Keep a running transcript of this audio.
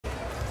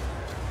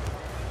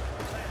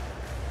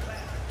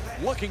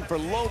looking for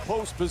low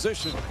post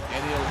position,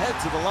 and he'll head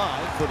to the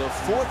line for the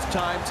 4th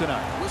time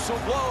tonight. Whistle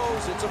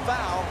blows, it's a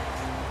foul.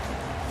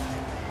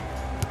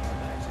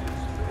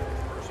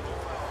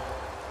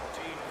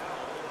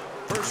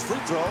 First free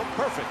throw,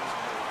 perfect.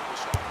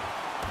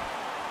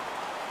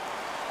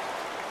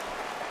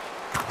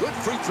 Good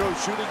free throw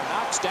shooting,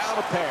 knocks down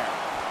a pair.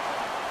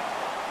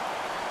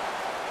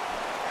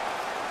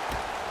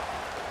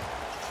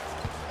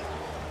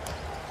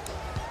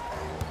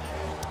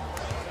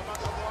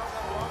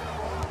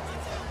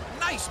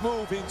 Nice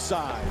move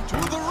inside to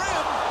the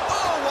rim.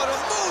 Oh, what a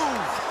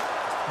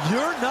move!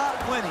 You're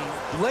not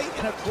winning late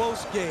in a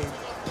close game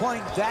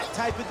playing that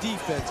type of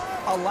defense,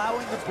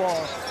 allowing the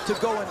ball to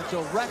go in a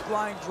direct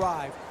line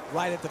drive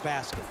right at the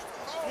basket.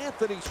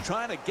 Anthony's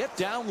trying to get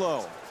down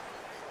low.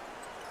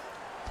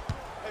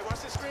 Hey,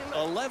 watch this screen.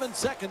 11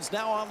 seconds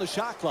now on the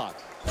shot clock.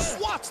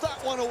 Swats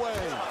that one away,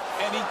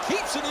 and he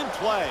keeps it in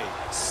play.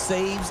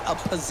 Saves a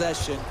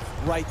possession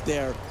right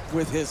there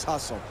with his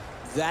hustle.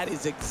 That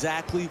is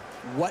exactly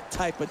what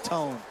type of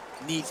tone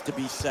needs to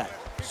be set.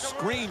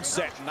 Screen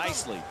set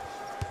nicely.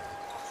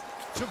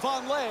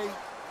 Javon Lay.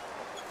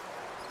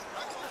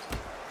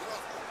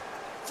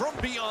 From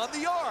beyond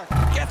the arc.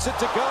 Gets it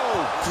to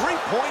go.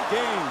 3-point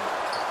game.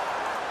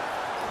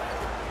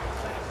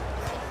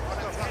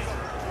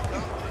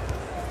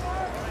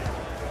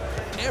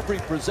 Every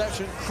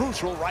possession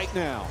crucial right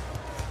now.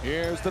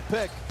 Here's the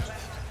pick.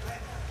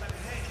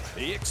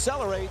 He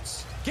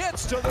accelerates.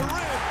 Gets to the rim.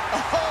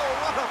 Oh,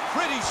 what a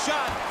pretty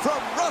shot from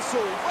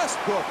Russell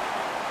Westbrook.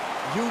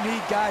 You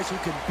need guys who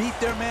can beat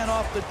their man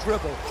off the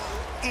dribble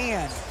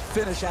and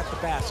finish at the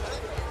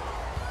basket.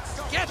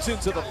 Gets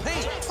into the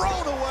paint.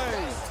 Thrown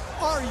away.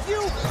 Are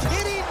you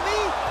kidding me?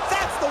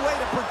 That's the way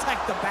to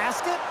protect the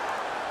basket.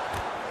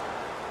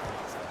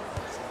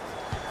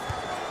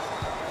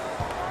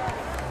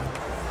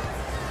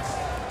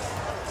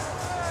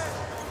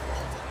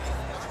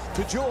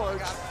 To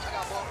George. I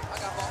got ball.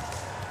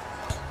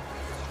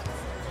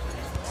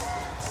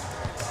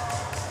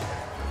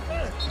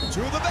 To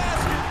the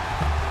basket.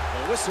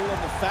 The whistle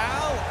and the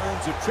foul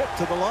earns a trip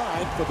to the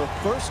line for the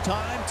first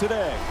time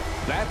today.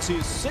 That's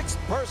his 6th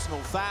personal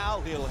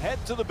foul. He'll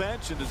head to the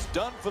bench and is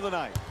done for the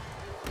night.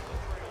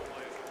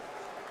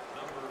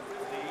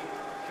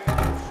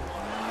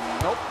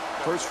 Nope.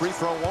 First free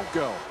throw won't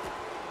go.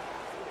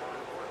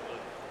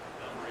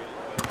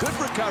 Good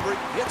recovery.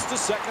 Hits the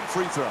 2nd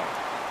free throw.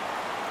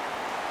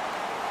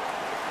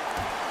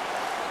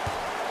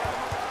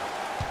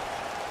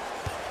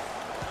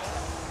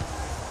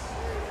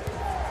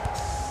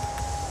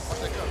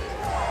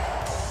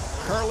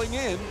 Curling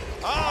in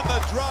on the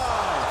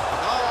drive.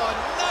 Oh,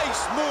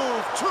 nice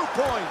move.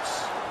 2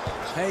 points.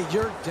 Hey,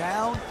 you're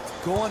down,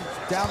 going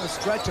down the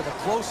stretch of a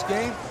close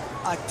game.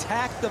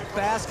 Attack the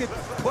basket,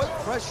 put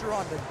pressure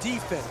on the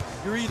defense.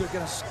 You're either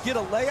going to get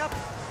a layup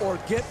or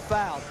get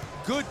fouled.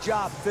 Good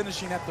job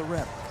finishing at the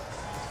rim.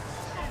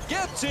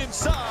 Gets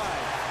inside.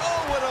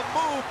 Oh, what a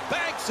move.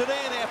 Banks it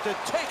in after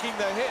taking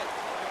the hit.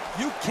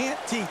 You can't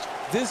teach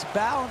this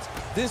balance,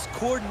 this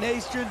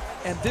coordination,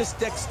 and this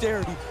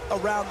dexterity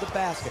around the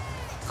basket.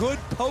 Good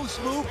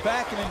post move,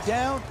 backing him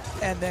down,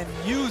 and then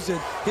using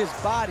his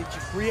body to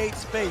create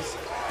space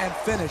and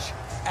finish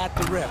at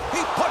the rim.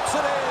 He puts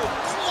it in.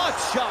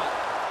 Clutch shot.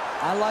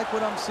 I like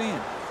what I'm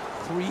seeing.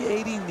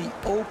 Creating the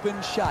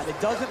open shot. It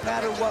doesn't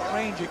matter what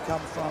range it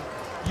comes from.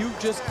 You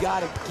just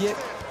got to get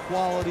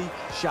quality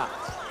shots.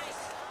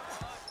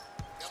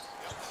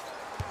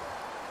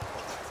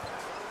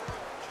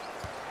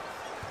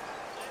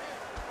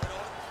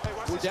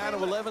 We're down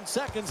to 11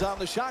 seconds on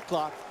the shot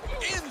clock.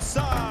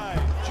 Inside.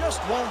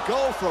 Just won't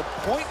go from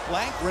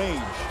point-blank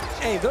range.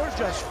 Hey, they're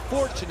just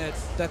fortunate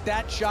that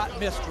that shot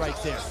missed right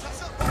there.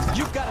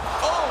 You've got to...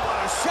 Oh,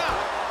 what a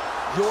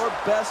shot. Your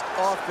best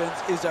offense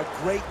is a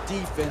great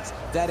defense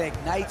that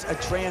ignites a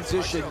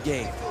transition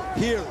game.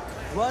 Here,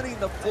 running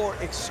the floor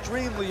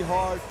extremely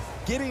hard,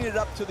 getting it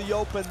up to the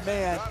open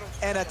man,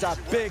 and it's a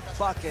big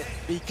bucket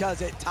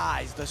because it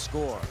ties the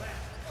score.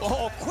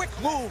 Oh, quick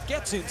move.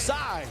 Gets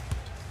inside.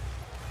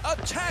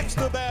 Attacks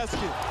the basket.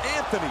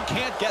 Anthony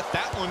can't get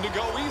that one to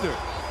go either.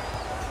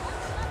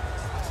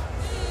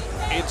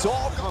 It's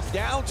all come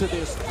down to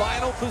this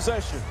final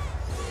possession.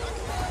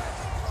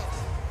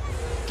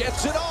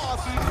 Gets it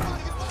off.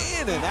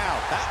 In and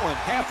out. That one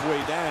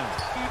halfway down.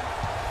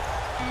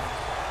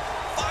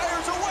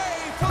 Fires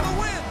away for the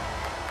win.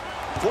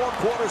 4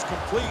 quarters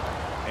complete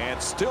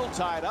and still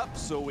tied up,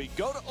 so we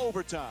go to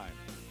overtime.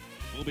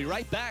 We'll be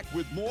right back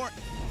with more.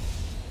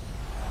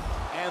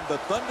 And the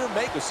Thunder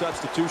make a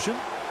substitution.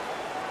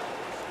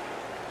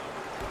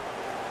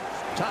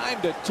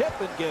 Time to tip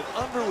and get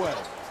underway.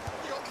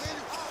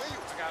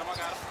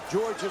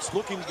 George is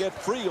looking to get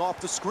free off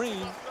the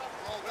screen.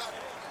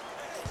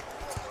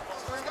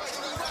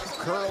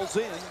 Curls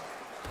in.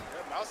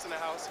 Mouse in the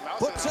house.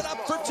 Puts it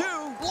up for 2.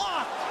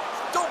 Blocked!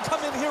 Don't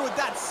come in here with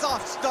that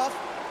soft stuff.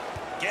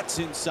 Gets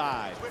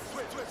inside.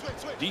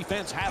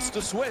 Defense has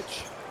to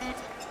switch.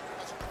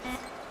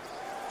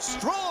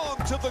 Strong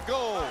to the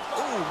goal.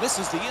 Oh,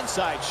 misses the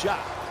inside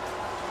shot.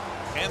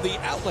 And the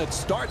outlet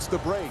starts the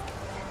break.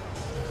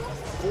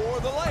 For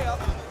the layup.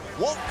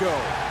 Won't go.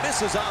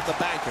 Misses on the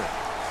banker.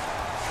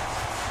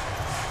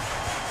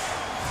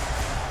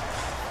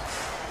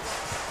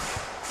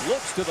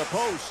 Looks to the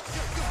post.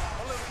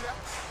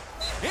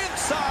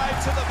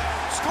 Inside to the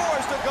man.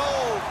 Scores the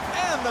goal.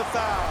 And the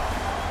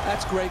foul.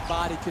 That's great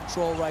body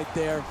control right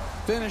there.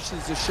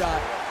 Finishes the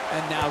shot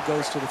and now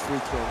goes to the free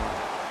throw line.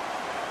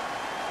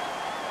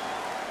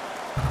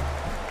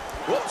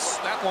 Whoops,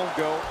 that won't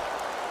go.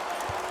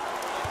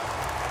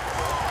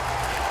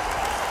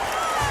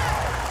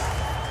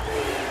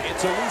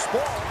 It's a loose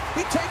ball.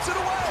 He takes it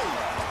away.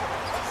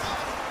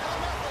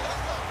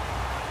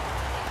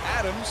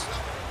 Adams.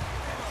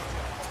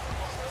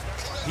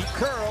 He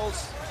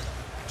curls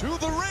to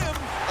the rim.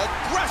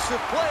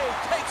 Aggressive play.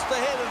 Takes the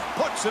hit and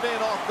puts it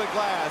in off the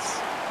glass.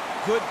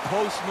 Good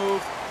post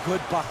move.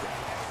 Good bucket.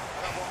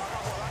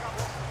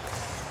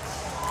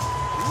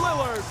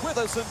 Lillard with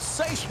a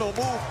sensational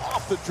move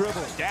off the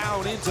dribble.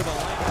 Down into the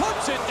lane.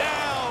 Puts it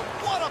down.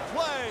 What a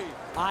play.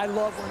 I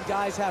love when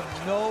guys have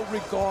no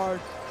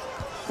regard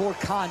for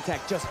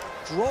contact. Just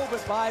drove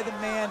it by the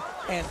man,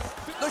 and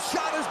the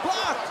shot is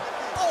blocked.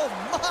 Oh,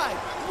 my.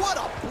 What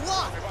a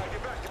block.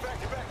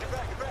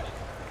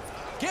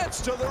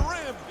 Gets to the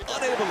rim.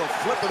 Unable to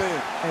flip it in.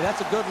 Hey,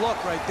 that's a good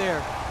look right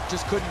there.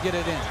 Just couldn't get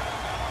it in.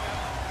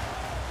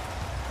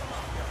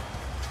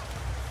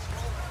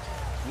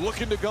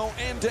 Looking to go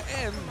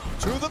end-to-end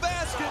to the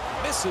basket.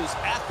 Misses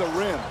at the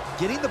rim.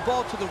 Getting the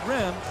ball to the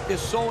rim is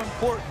so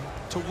important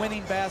to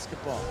winning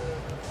basketball.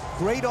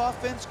 Great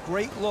offense,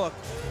 great look.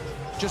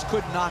 Just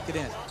couldn't knock it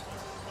in.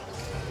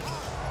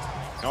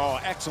 Oh,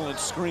 excellent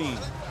screen.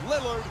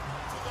 Lillard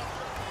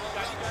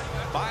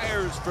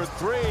fires for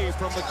three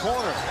from the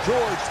corner.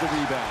 George the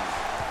rebound.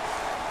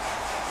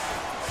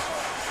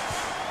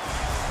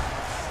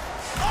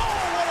 Oh,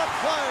 what a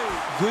play!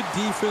 Good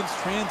defense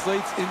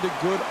translates into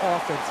good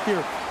offense.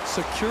 Here,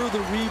 secure the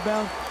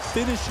rebound,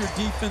 finish your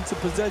defensive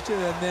possession,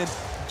 and then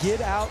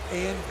get out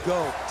and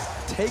go.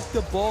 Take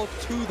the ball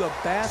to the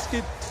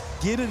basket,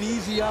 get an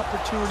easy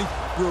opportunity,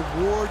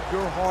 reward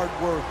your hard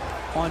work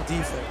on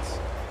defense.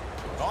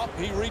 Oh,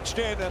 he reached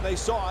in and they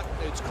saw it.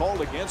 It's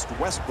called against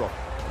Westbrook.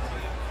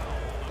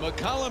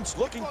 McCollum's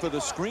looking for the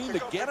screen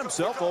to get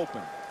himself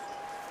open.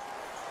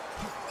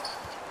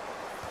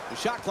 The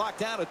shot clock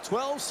down to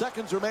 12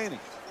 seconds remaining.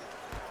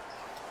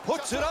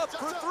 Puts it up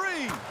for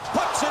three.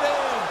 Puts it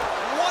in.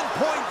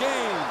 1-point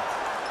game.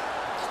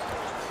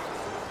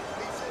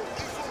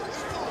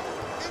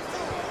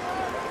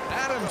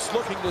 Adams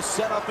looking to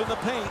set up in the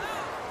paint.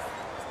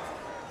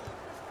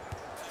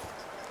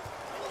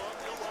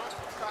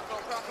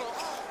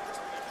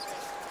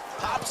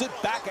 Pops it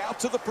back out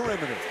to the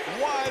perimeter.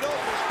 Wide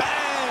open.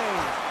 Bang!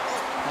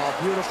 Oh,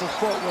 beautiful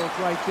footwork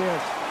right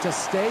there to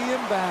stay in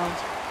bounds,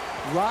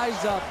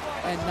 rise up,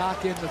 and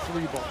knock in the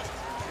three ball.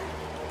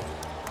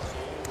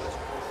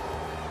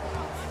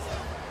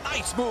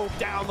 Nice move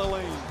down the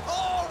lane.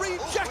 Oh,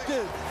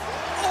 rejected.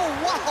 Oh,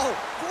 wow.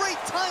 Great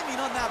timing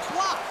on that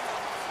block.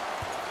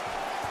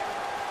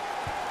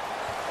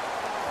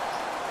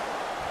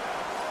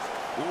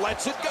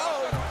 Lets it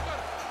go.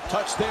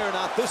 Touch there,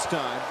 not this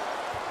time.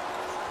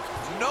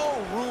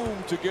 No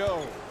room to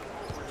go.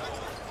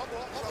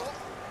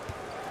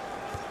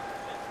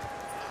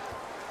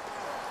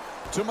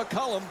 To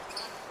McCollum.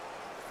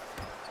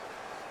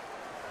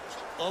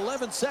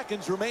 11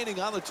 seconds remaining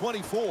on the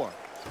 24.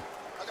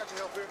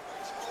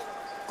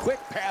 Quick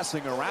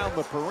passing around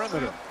the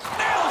perimeter.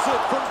 Nails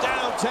it from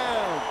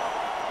downtown.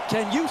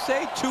 Can you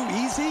say too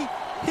easy?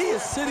 He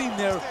is sitting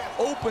there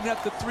open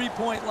at the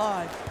three-point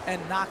line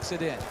and knocks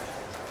it in.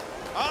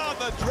 On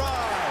the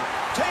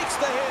drive. Takes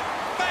the hit.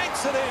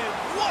 Banks it in.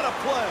 What a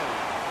play.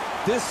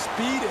 This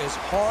speed is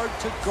hard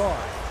to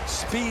guard.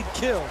 Speed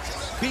kills.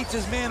 Beats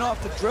his man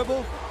off the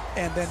dribble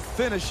and then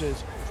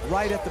finishes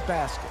right at the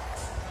basket.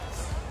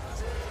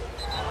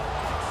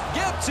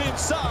 Gets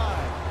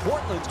inside.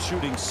 Portland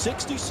shooting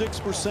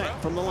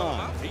 66% from the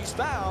line. He's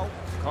fouled.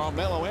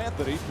 Carmelo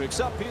Anthony picks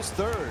up his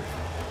third.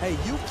 Hey,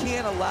 you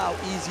can't allow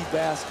easy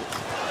baskets.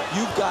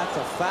 You've got to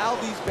foul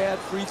these bad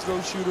free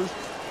throw shooters,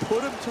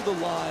 put them to the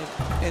line,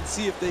 and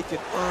see if they can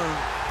earn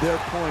their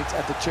points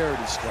at the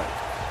charity stripe.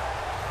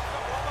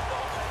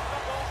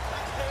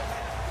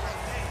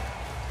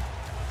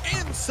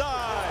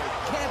 Inside.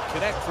 Can't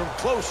connect from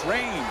close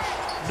range.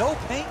 No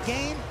paint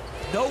game,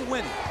 no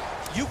winning.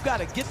 You've got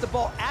to get the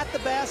ball at the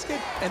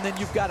basket, and then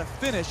you've got to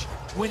finish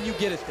when you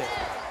get it there.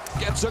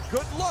 Gets a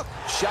good look.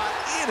 Shot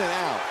in and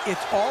out.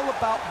 It's all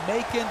about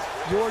making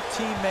your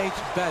teammates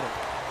better.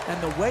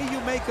 And the way you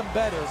make them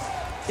better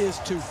is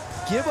to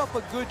give up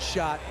a good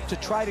shot to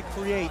try to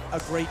create a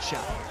great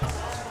shot.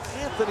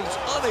 Anthony's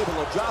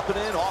unable to drop it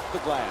in off the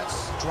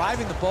glass.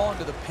 Driving the ball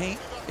into the paint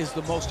is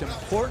the most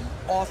important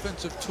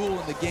offensive tool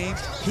in the game.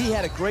 He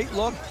had a great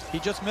look. He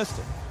just missed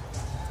it.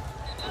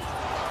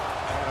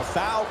 And a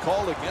foul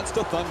called against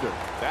the Thunder.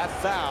 That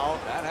foul,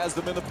 that has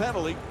them in the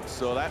penalty.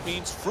 So that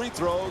means free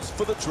throws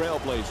for the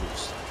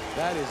Trailblazers.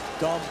 That is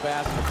dumb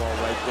basketball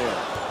right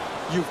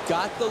there. You've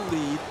got the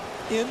lead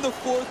in the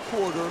fourth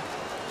quarter.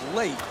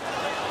 late.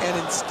 And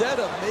instead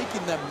of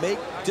making them make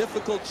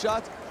difficult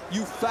shots,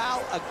 you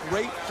foul a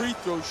great free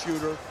throw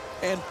shooter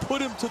and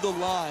put him to the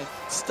line,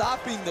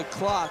 stopping the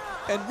clock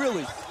and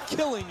really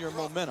killing your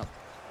momentum.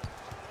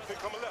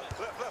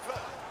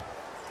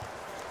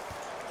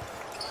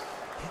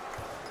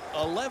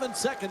 11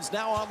 seconds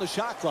now on the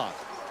shot clock.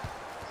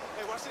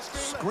 Hey, watch this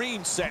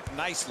Screen set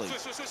nicely.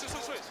 Switch.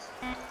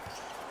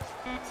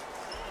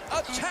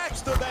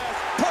 Attacks the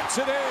basket, puts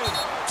it in.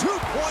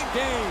 2-point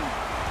game.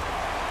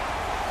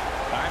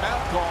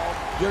 Timeout call.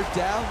 You're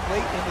down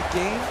late in the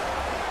game,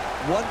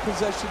 one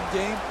possession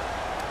game.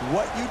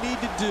 What you need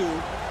to do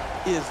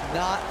is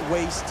not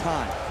waste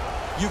time.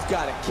 You've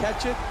got to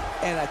catch it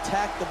and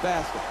attack the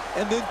basket,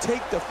 and then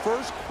take the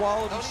first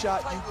quality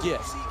shot you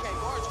get.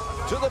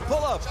 To the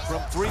pull-up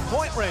from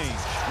 3-point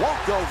range.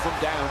 Won't go from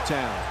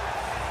downtown.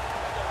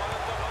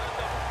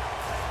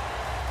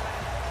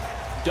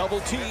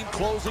 Double team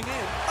closing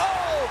in.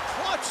 Oh,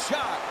 clutch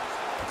shot.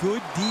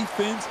 Good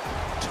defense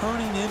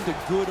turning into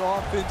good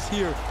offense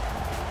here.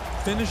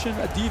 Finishing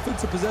a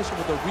defensive possession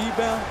with a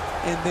rebound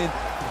and then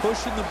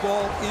pushing the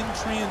ball in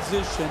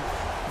transition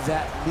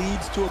that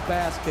leads to a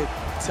basket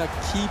to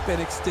keep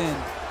and extend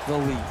the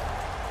lead.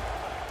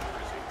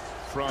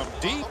 From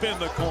deep in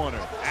the corner,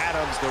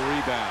 Adams the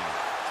rebound.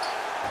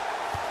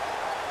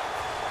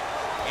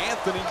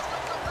 Anthony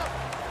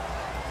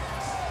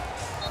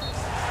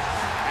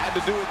had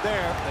to do it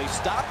there. They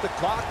stopped the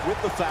clock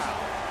with the foul.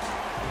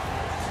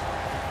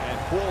 And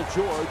Paul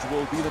George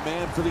will be the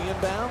man for the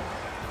inbound.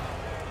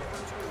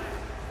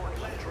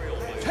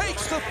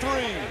 Takes the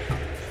three.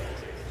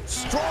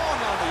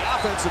 Strong on the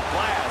offensive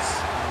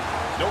glass.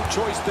 No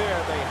choice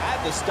there. They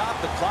had to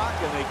stop the clock,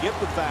 and they get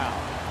the foul.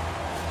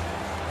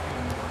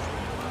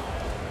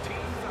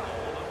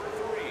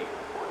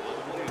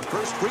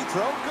 First free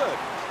throw, good.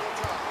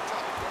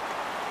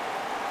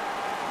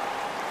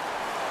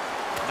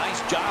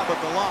 Nice job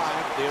at the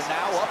line. They're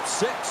now up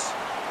 6.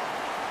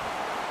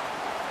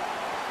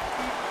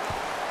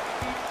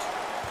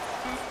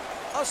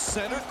 A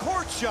center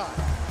court shot.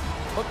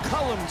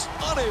 McCollum's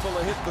unable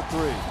to hit the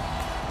three.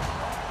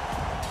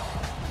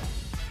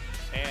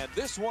 And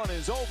this one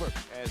is over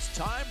as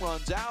time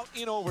runs out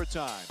in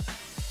overtime.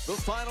 The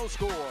final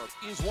score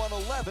is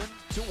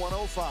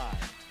 111-105.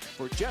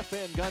 For Jeff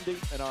Van Gundy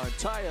and our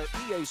entire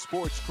EA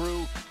Sports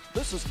crew,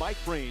 this is Mike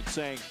Breen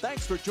saying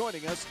thanks for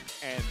joining us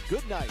and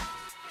good night.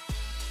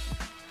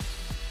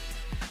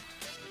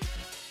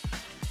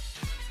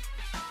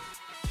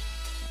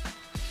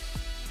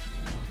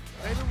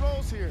 Jalen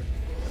Rose here,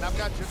 and I've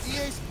got your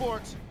EA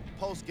Sports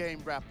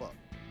post-game wrap-up.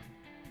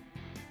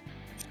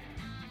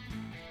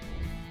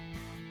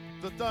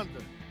 The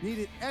Thunder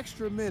needed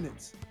extra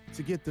minutes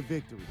to get the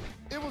victory.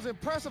 It was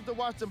impressive to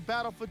watch them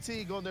battle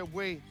fatigue on their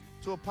way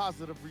to a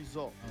positive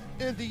result.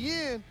 In the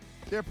end,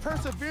 their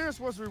perseverance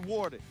was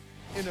rewarded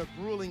in a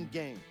grueling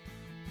game.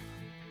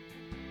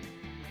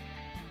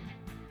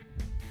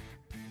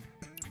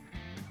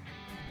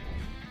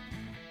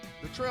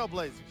 The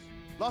Trailblazers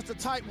lost a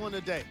tight one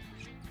today,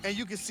 and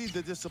you can see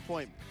the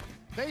disappointment.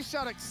 They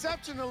shot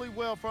exceptionally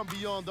well from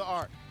beyond the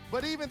arc,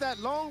 but even that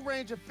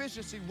long-range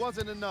efficiency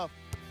wasn't enough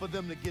for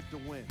them to get the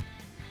win.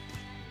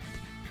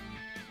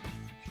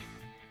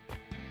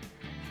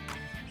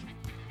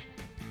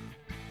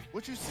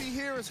 What you see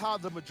here is how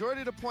the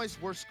majority of the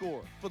points were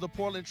scored for the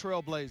Portland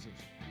Trail Blazers.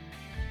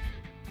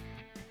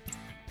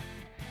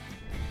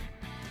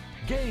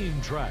 Game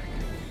track.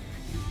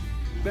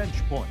 Bench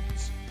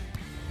points.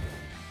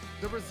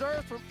 The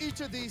reserves from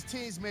each of these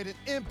teams made an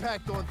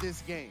impact on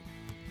this game.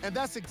 And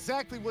that's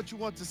exactly what you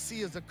want to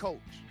see as a coach.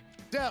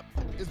 Depth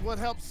is what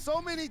helps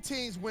so many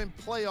teams win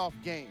playoff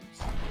games.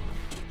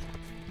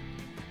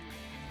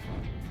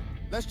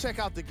 Let's check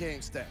out the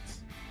game stats.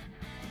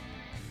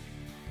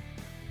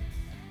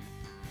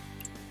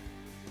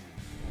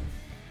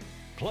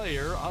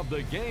 Player of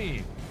the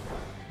game.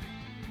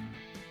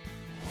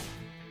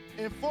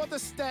 And for the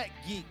stat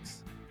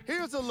geeks,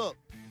 here's a look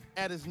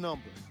at his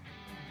numbers.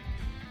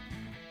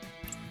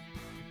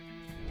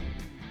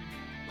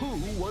 Who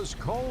was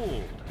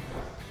cold?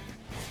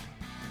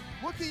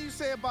 What can you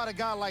say about a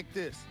guy like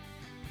this?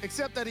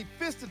 Except that he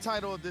fits the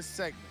title of this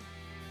segment.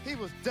 He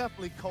was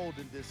definitely cold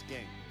in this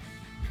game.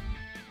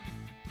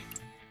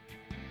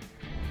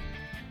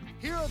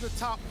 Here are the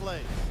top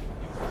plays.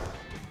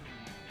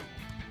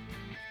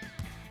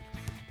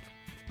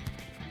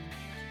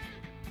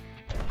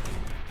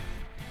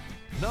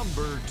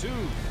 Number 2.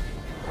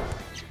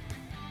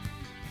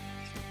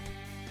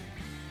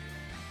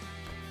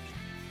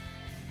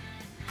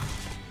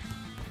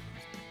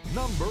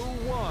 Number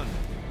 1.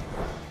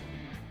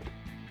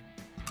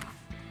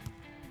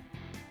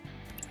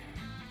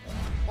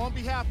 On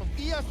behalf of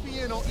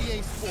ESPN on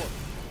EA Sports,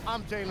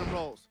 I'm Jalen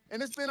Rose,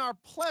 and it's been our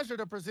pleasure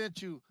to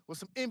present you with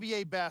some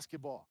NBA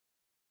basketball.